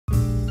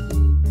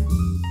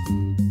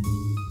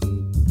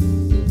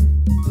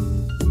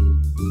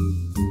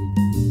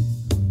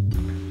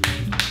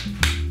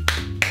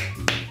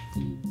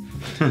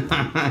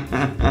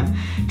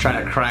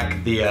Trying to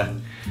crack the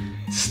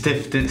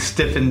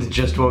stiffened,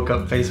 just woke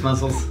up face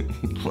muscles.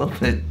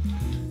 Love it.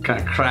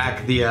 Kind of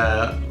crack the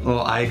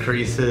little eye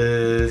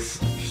creases.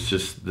 It's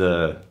just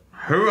the...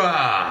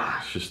 Hoorah!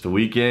 It's just the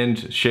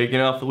weekend, shaking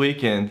off the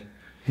weekend.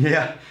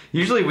 Yeah,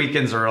 usually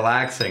weekends are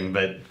relaxing,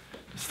 but...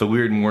 It's the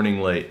weird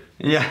morning late.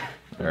 Yeah.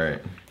 Alright.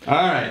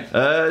 Alright.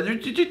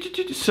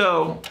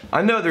 So,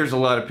 I know there's a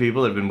lot of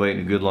people that have been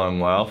waiting a good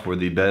long while for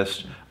the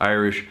best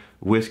Irish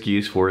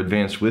whiskeys for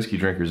advanced whiskey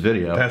drinkers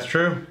video. That's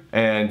true.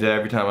 And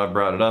every time I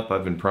brought it up,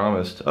 I've been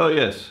promised, oh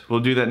yes, we'll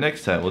do that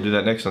next time, we'll do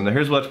that next time. Now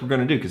here's what we're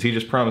gonna do, because he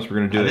just promised we're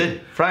gonna do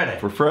it Friday.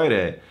 For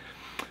Friday.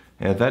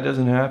 And if that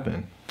doesn't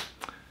happen,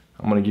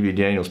 I'm gonna give you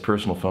Daniel's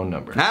personal phone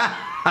number.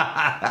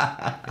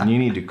 And you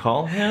need to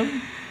call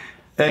him.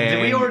 And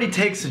did we already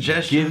take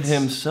suggestions? Give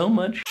him so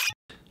much.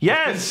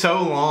 Yes! It's been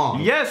so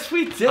long. Yes,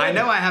 we did. I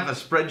know I have a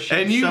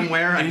spreadsheet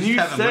somewhere. I just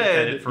haven't looked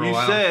at it for a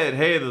while. You said,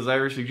 hey, those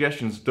Irish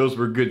suggestions, those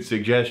were good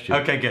suggestions.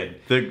 Okay,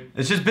 good.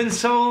 It's just been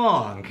so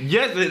long.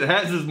 Yes, it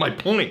has, is my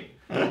point.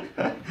 I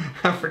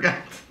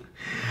forgot.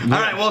 Yeah.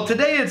 All right, well,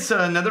 today it's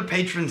another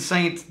patron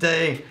saint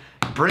day.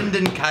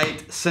 Brendan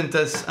Kite sent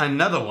us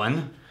another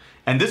one.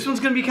 And this one's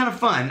going to be kind of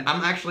fun.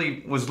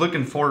 Was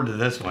looking forward to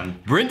this one.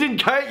 Brendan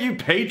Kite, you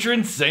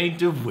patron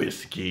saint of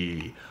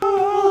whiskey. See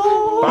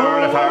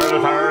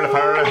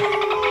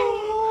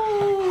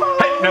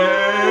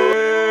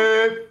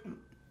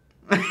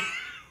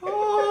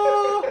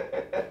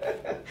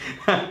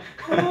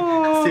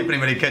if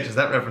anybody catches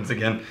that reference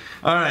again.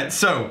 All right,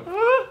 so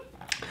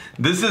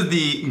this is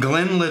the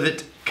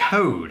Glenlivet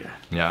Code.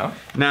 Yeah.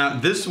 Now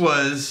this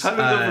was. How do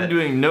we go from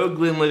doing no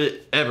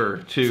Glenlivet ever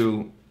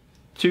to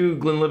two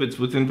Glenlivets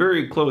within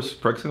very close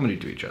proximity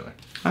to each other?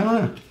 I don't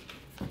know.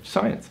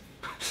 Science.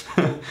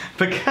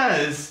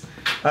 Because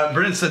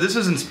Brendan said this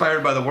was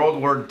inspired by the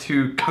World War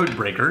II code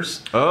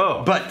breakers.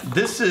 Oh. But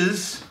this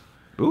is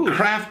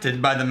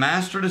crafted by the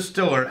master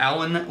distiller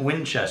Alan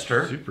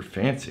Winchester. Super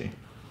fancy.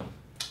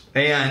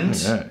 And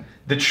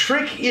the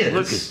trick is...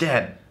 Look at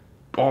that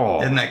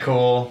ball. Isn't that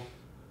cool?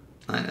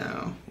 I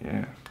know.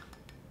 Yeah.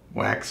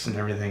 Wax and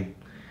everything.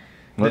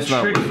 Well, it's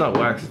not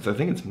wax. I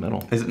think it's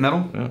metal. Is it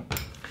metal? Yeah.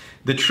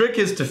 The trick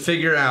is to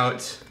figure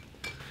out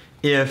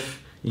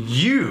if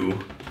you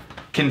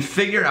can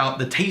figure out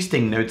the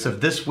tasting notes of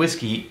this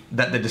whiskey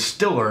that the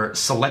distiller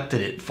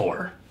selected it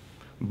for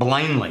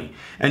blindly.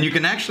 And you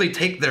can actually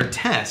take their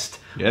test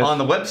on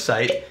the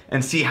website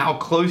and see how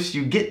close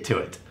you get to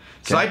it.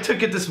 So I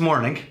took it this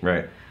morning.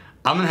 Right.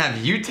 I'm gonna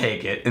have you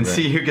take it and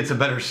see who gets a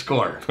better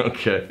score.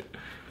 Okay.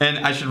 And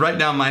I should write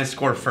down my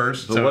score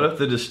first. But what if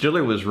the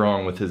distiller was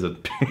wrong with his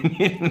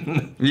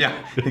opinion? Yeah,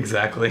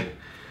 exactly.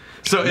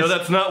 So no,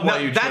 that's not why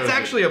you chose That's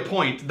actually a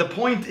point. The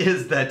point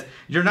is that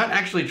you're not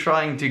actually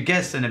trying to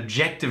guess an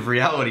objective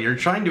reality. You're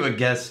trying to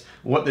guess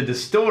what the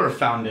distiller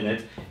found in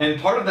it. And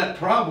part of that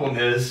problem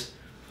is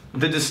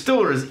the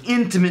distiller is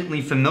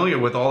intimately familiar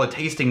with all the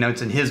tasting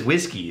notes in his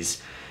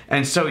whiskeys.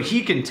 And so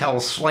he can tell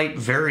slight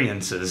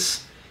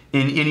variances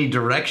in any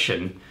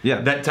direction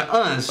that to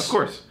us, of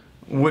course,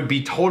 would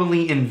be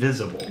totally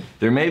invisible.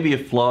 There may be a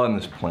flaw in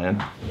this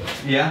plan.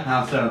 Yeah,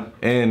 how so?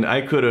 And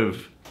I could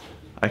have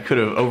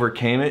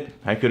overcame it.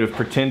 I could have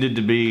pretended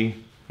to be,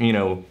 you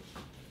know,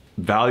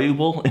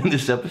 valuable in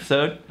this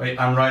episode. Wait,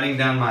 I'm writing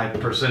down my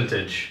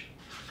percentage.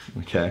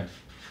 Okay.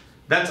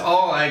 That's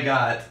all I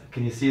got.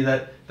 Can you see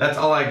that? That's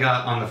all I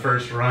got on the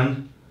first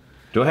run.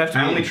 Do I have to?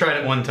 I only tried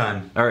it one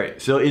time. All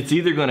right, so it's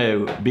either going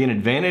to be an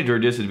advantage or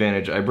a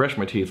disadvantage. I brushed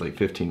my teeth like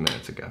 15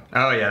 minutes ago.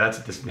 Oh yeah, that's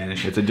a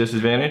disadvantage. It's a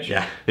disadvantage?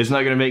 Yeah. It's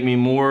not going to make me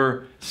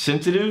more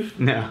sensitive?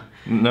 No.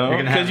 No?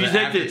 You're going to have an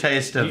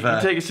aftertaste of...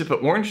 You take a sip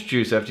of orange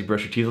juice after you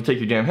brush your teeth, it'll take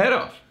your damn head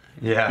off.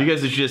 Yeah.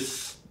 Because it's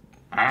just,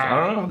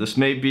 I don't know, this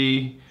may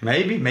be...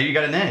 Maybe you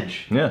got an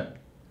edge. Yeah.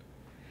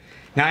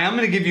 Now I'm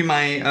going to give you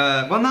my,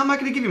 well no, I'm not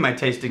going to give you my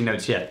tasting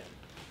notes yet.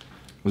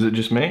 Was it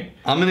just me?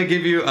 I'm going to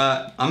give you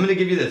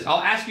this.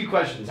 I'll ask you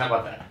questions, how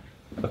about that?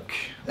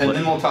 Okay. And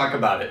then we'll talk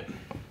about it.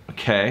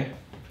 Okay.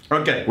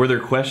 Okay. Were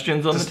there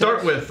questions on the test? To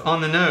start with,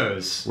 on the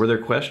nose. Were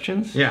there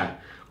questions? Yeah.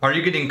 Are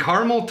you getting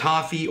caramel,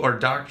 toffee, or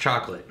dark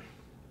chocolate?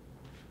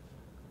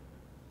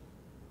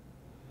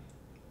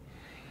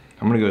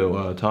 I'm gonna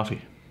go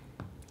toffee.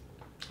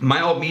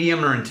 Mild,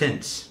 medium, or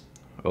intense?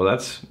 Oh,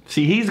 that's...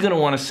 See, he's gonna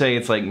want to say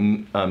it's like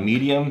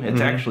medium.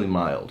 It's actually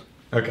mild.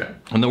 Okay.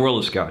 In the world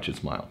of Scotch,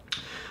 it's mild.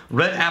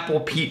 Red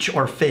apple, peach,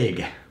 or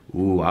fig?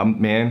 Ooh,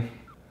 man.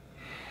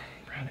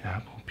 Red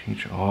apple,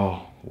 peach.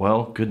 Oh,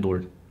 well, good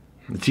lord.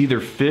 It's either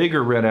fig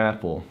or red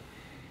apple.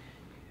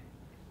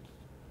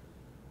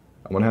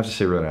 I'm gonna have to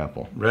say red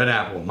apple. Red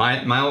apple.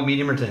 Mild,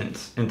 medium, or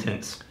intense?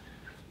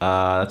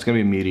 That's gonna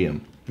be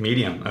medium.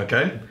 Medium,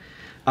 okay.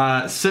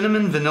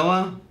 Cinnamon,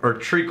 vanilla, or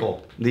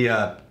treacle?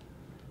 The,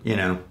 you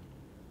know.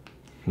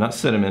 Not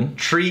cinnamon.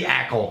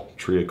 Treacle.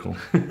 Treacle.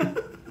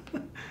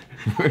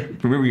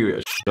 Remember you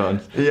got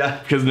on? Yeah.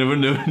 Because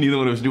neither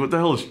one of us knew what the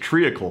hell is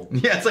treacle.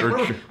 Yeah, it's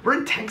like we're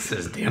in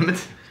Texas, damn it.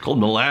 It's called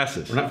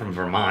molasses. We're not from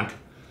Vermont.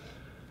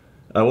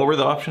 What were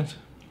the options?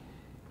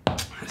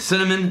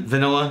 Cinnamon,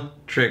 vanilla,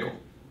 treacle.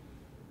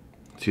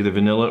 It's either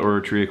vanilla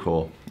or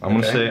treacle. I'm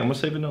gonna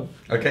say vanilla.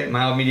 Okay,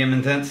 mild, medium,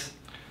 intense.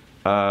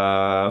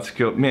 Let's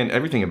go. Man,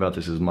 everything about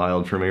this is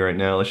mild for me right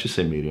now. Let's just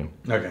say medium.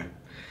 Okay.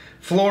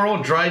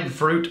 Floral, dried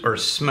fruit, or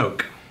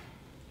smoke?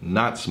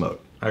 Not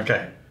smoke.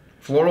 Okay.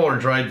 Floral or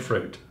dried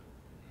fruit?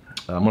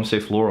 I'm gonna say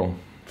floral.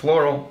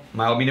 Floral,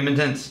 mild, medium,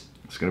 intense.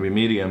 It's gonna be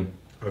medium.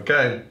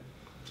 Okay.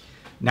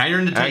 Now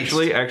you're into taste.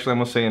 Actually, I'm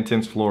gonna say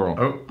intense floral.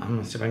 Oh, I'm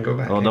gonna see if I can go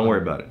back. Oh, don't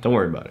worry about it. Don't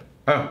worry about it.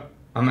 Oh,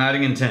 I'm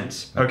adding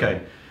intense.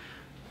 Okay.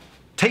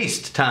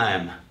 Taste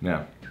time.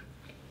 Now.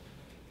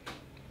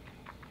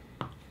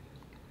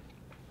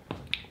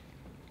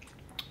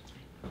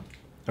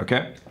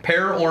 Okay.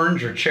 Pear,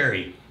 orange, or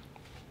cherry?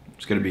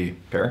 It's gonna be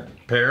pear.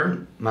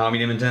 Pear, mild,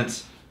 medium,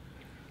 intense.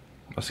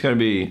 It's gonna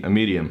be a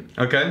medium.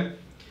 Okay.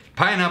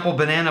 Pineapple,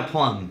 banana,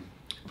 plum.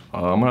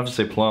 I'm gonna have to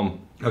say plum.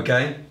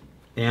 Okay.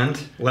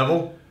 And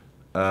level?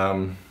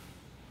 That's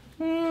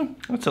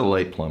a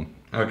light plum.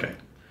 Okay.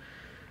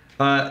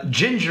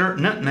 Ginger,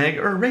 nutmeg,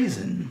 or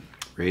raisin?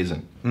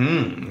 Raisin.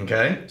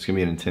 Okay. It's gonna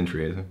be an intense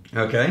raisin.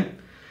 Okay.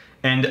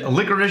 And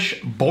licorice,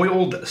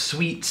 boiled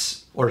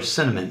sweets, or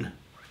cinnamon?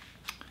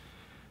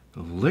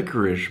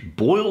 Licorice,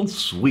 boiled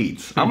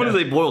sweets. I'm gonna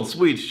say boiled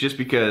sweets just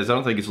because I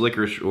don't think it's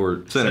licorice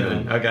or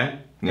cinnamon. Okay.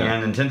 Yeah.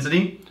 And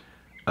intensity?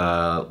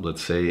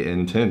 Let's say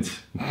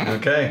intense.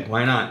 Okay,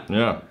 why not?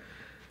 Yeah.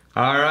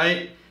 All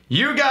right.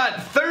 You got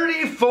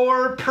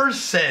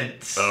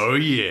 34%. Oh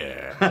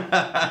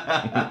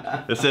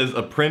yeah. It says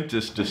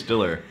apprentice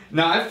distiller.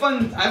 Now I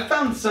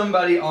found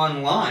somebody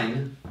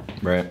online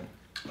Right.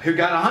 who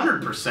got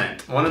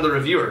 100%. One of the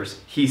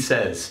reviewers, he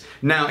says.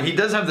 Now he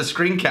does have the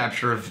screen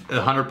capture of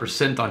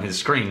 100% on his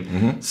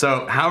screen.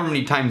 So however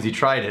many times he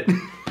tried it,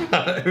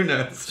 who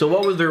knows? So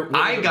what was their?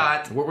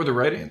 What were the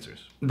right answers?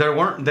 They're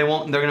going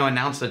to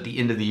announce at the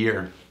end of the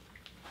year.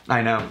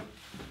 I know.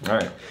 All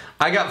right.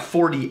 I got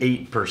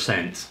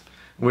 48%,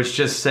 which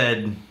just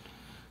said,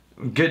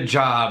 good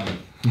job.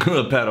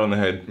 A pat on the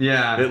head.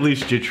 Yeah. At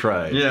least you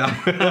tried. Yeah.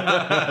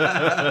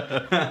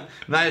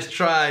 Nice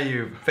try,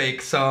 you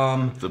fake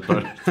som. It's a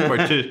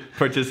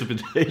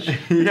participation.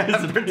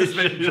 Yeah,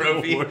 participation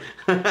trophy.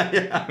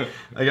 Yeah.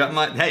 I got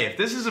my, hey, if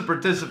this is a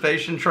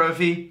participation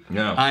trophy,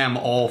 Yeah. I am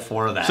all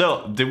for that.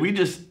 So, did we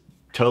just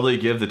totally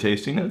give the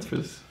tasting notes for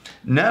this?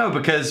 No,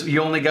 because you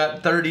only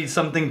got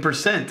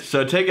 30-something%.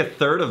 So take a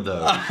third of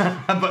those.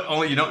 But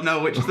only you don't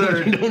know which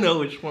third. You don't know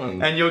which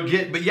one. And you'll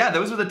get, but yeah,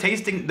 those were the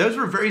tasting, those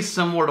were very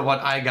similar to what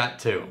I got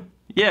too.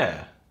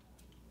 Yeah.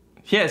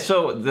 Yeah,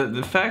 so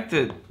the fact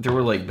that there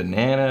were like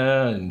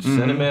banana and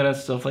cinnamon and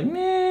stuff, like,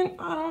 man,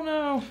 I don't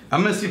know.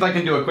 I'm gonna see if I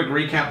can do a quick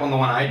recap on the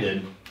one I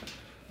did.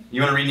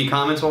 You wanna read any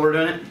comments while we're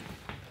doing it?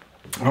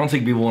 I don't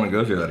think people want to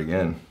go through that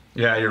again.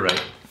 Yeah, you're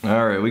right.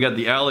 All right, we got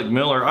the Alec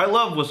Miller. I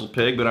love Whistle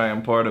Pig, but I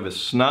am part of a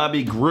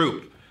snobby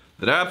group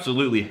that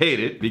absolutely hate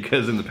it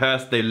because in the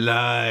past they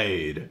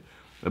lied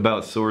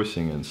about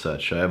sourcing and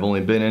such. I've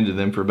only been into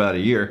them for about a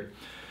year.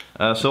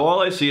 So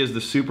all I see is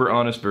the super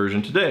honest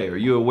version today. Are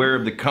you aware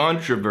of the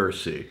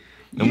controversy?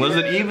 And was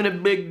it even a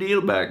big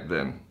deal back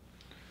then?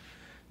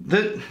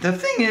 The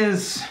thing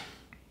is,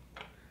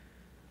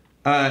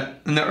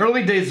 in the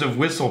early days of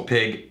Whistle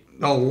Pig,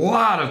 a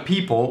lot of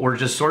people were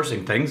just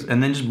sourcing things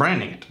and then just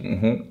branding it.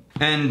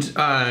 And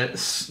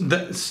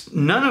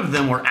none of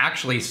them were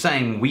actually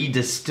saying, we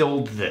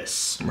distilled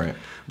this. Right.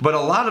 But a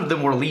lot of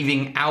them were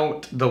leaving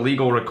out the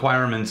legal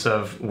requirements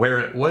of where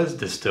it was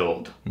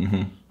distilled.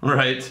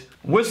 Right?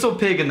 Whistle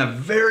Pig in the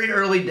very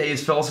early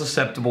days felt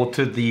susceptible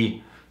to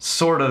the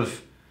sort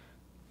of,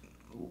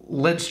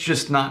 let's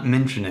just not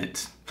mention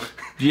it.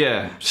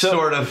 Yeah. So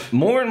sort of.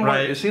 More and more,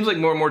 right? it seems like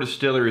more and more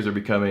distilleries are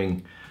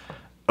becoming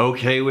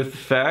okay with the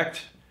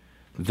fact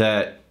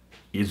that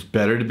it's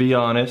better to be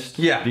honest.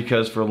 Yeah.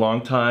 Because for a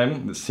long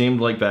time, it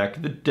seemed like back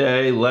in the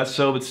day, less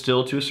so, but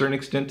still to a certain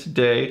extent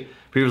today,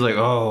 people was like,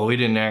 oh, we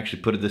didn't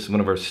actually put this in one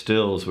of our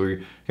stills.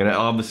 We're going to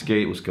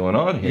obfuscate what's going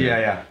on here. Yeah,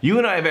 yeah. You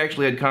and I have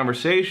actually had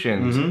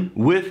conversations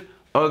with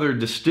other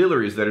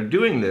distilleries that are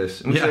doing this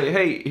and say,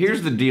 hey,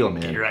 here's the deal,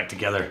 man. Get your act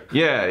together.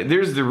 Yeah,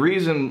 there's the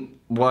reason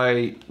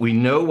why we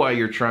know why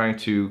you're trying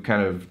to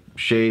kind of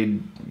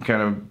shade,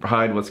 kind of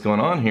hide what's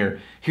going on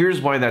here. Here's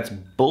why that's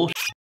bullshit.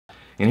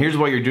 And here's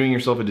why you're doing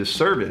yourself a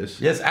disservice.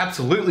 Yes,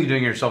 absolutely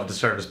doing yourself a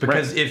disservice.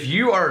 Because if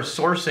you are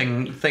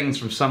sourcing things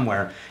from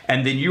somewhere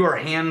and then you are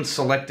hand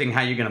selecting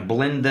how you're going to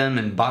blend them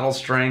and bottle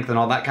strength and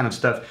all that kind of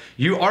stuff,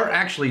 you are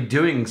actually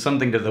doing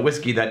something to the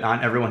whiskey that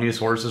not everyone who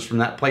sources from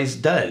that place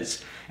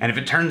does. And if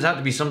it turns out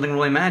to be something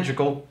really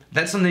magical,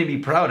 that's something to be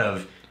proud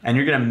of. And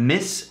you're going to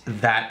miss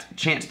that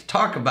chance to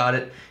talk about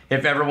it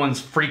if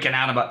everyone's freaking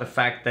out about the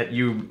fact that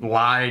you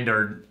lied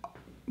or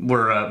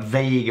were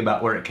vague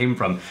about where it came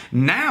from.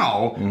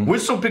 Now,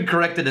 Whistle Pig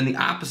corrected in the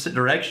opposite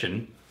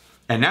direction,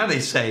 and now they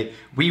say,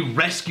 we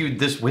rescued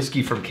this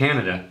whiskey from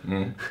Canada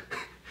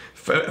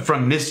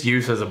from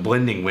misuse as a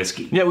blending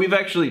whiskey. Yeah, we've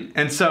actually...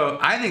 And so,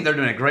 I think they're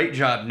doing a great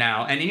job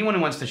now, and anyone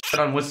who wants to shit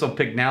on Whistle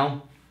Pig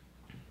now,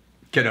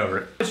 get over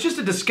it. It's just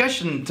a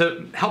discussion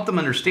to help them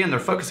understand they're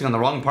focusing on the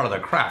wrong part of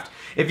their craft.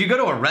 If you go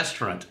to a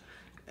restaurant,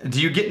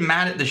 do you get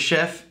mad at the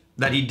chef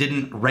that he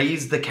didn't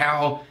raise the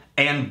cow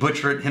and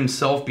butcher it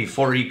himself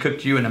before he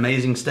cooked you an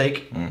amazing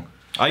steak?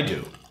 I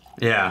do.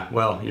 Yeah,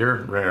 well,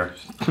 you're rare.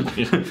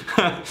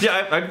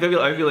 Yeah, I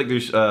feel like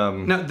there's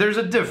no, there's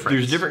a difference.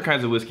 There's different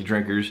kinds of whiskey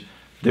drinkers.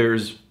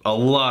 There's a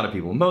lot of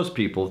people, most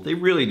people, they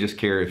really just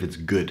care if it's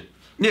good.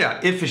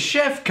 Yeah, if a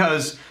chef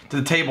comes to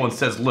the table and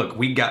says, look,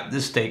 we got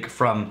this steak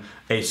from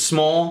a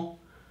small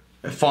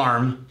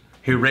farm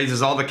who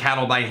raises all the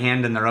cattle by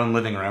hand in their own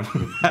living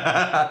room.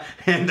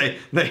 And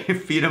they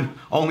feed him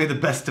only the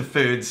best of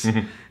foods.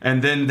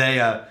 And then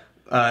they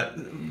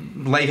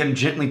lay him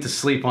gently to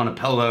sleep on a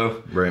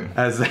pillow, right,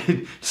 as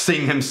they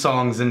sing him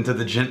songs into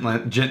the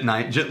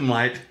gentle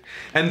light.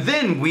 And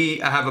then we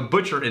have a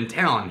butcher in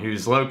town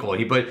who's local.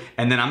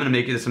 And then I'm gonna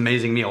make you this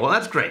amazing meal. Well,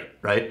 that's great,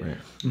 right?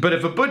 But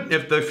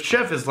if the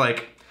chef is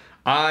like,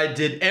 I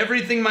did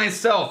everything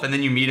myself, and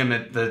then you meet him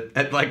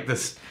at like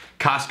this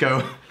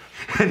Costco,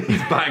 and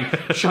he's buying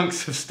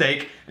chunks of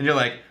steak, and you're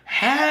like,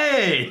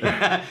 hey,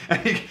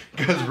 and he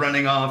goes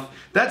running off.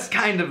 That's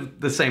kind of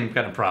the same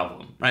kind of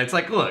problem, right? It's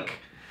like, look,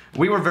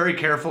 we were very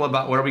careful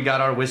about where we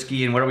got our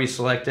whiskey and where we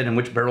selected and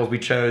which barrels we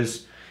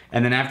chose.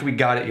 And then after we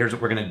got it, here's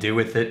what we're gonna do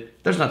with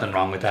it. There's nothing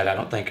wrong with that, I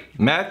don't think.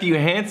 Matthew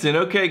Hansen,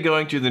 okay,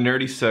 going to the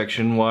nerdy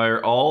section. Why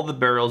are all the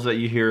barrels that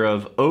you hear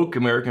of oak,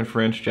 American,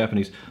 French,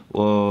 Japanese?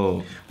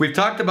 Whoa. We've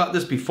talked about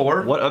this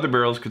before. What other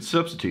barrels could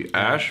substitute?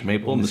 Ash,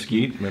 maple,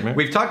 mesquite.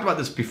 We've talked about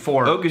this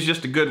before. Oak is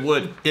just a good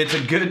wood. It's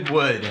a good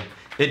wood.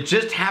 It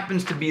just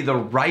happens to be the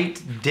right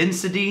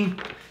density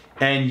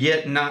and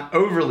yet not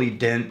overly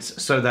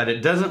dense so that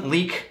it doesn't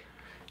leak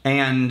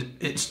and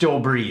it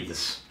still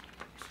breathes.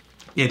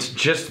 It's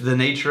just the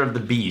nature of the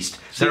beast.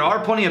 There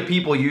are plenty of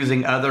people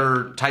using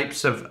other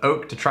types of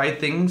oak to try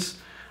things,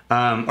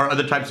 or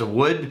other types of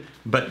wood,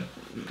 but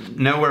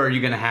nowhere are you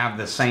going to have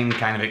the same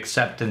kind of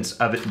acceptance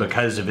of it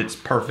because of its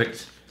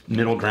perfect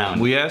middle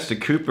ground. We asked a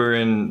Cooper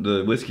in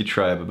the whiskey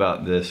tribe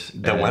about this.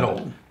 The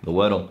Weddell. The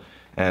Weddell.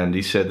 And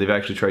he said they've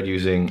actually tried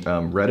using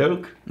red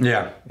oak.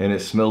 Yeah. And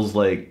it smells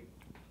like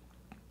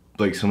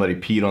somebody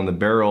peed on the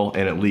barrel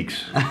and it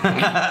leaks.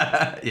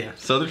 Yeah.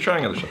 So they're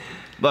trying other stuff.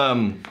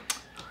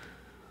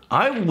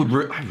 I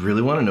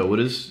really want to know what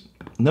his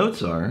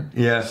notes are.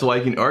 Yeah. So I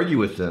can argue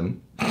with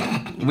them.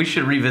 We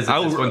should revisit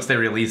this once they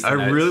release the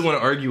notes. really want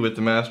to argue with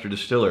the master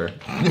distiller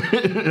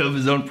of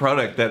his own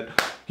product that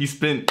he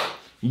spent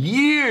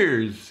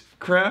years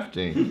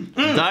crafting,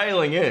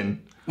 dialing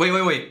in.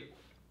 Wait.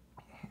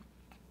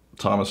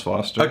 Thomas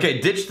Foster.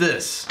 Okay, ditch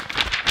this.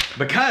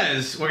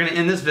 Because we're going to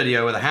end this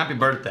video with a happy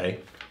birthday.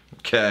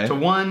 Okay. To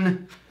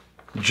one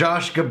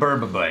Josh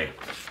Gaberbaboy.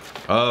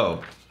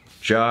 Oh,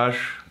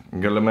 Josh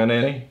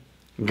Gullimaneni?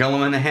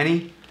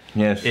 Gullimaneni?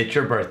 Yes. It's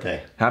your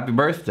birthday. Happy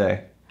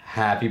birthday.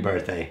 Happy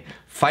birthday.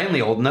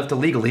 Finally old enough to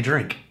legally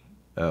drink.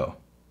 Oh.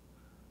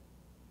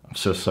 I'm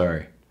so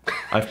sorry.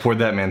 I've poured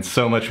that man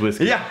so much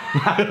whiskey. Yeah.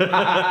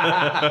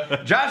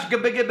 Josh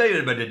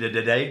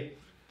Gaberbaboy.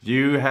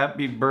 You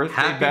happy birthday,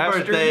 happy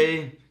bastard.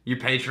 Birthday, you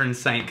patron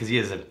saint, because he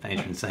is a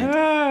patron saint.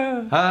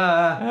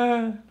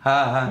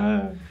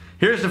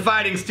 Here's to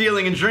fighting,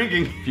 stealing, and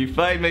drinking. If you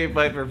fight, may you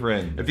fight for a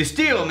friend. If you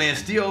steal, may you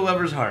steal a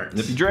lover's heart. And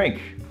if you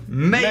drink,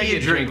 may you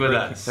drink with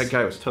us. That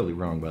guy was totally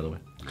wrong, by the way.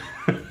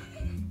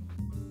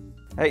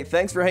 Hey,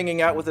 thanks for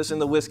hanging out with us in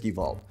the Whiskey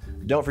Vault.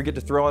 Don't forget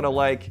to throw in a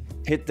like,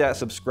 hit that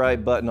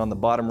subscribe button on the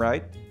bottom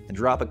right, and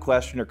drop a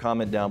question or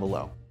comment down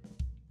below.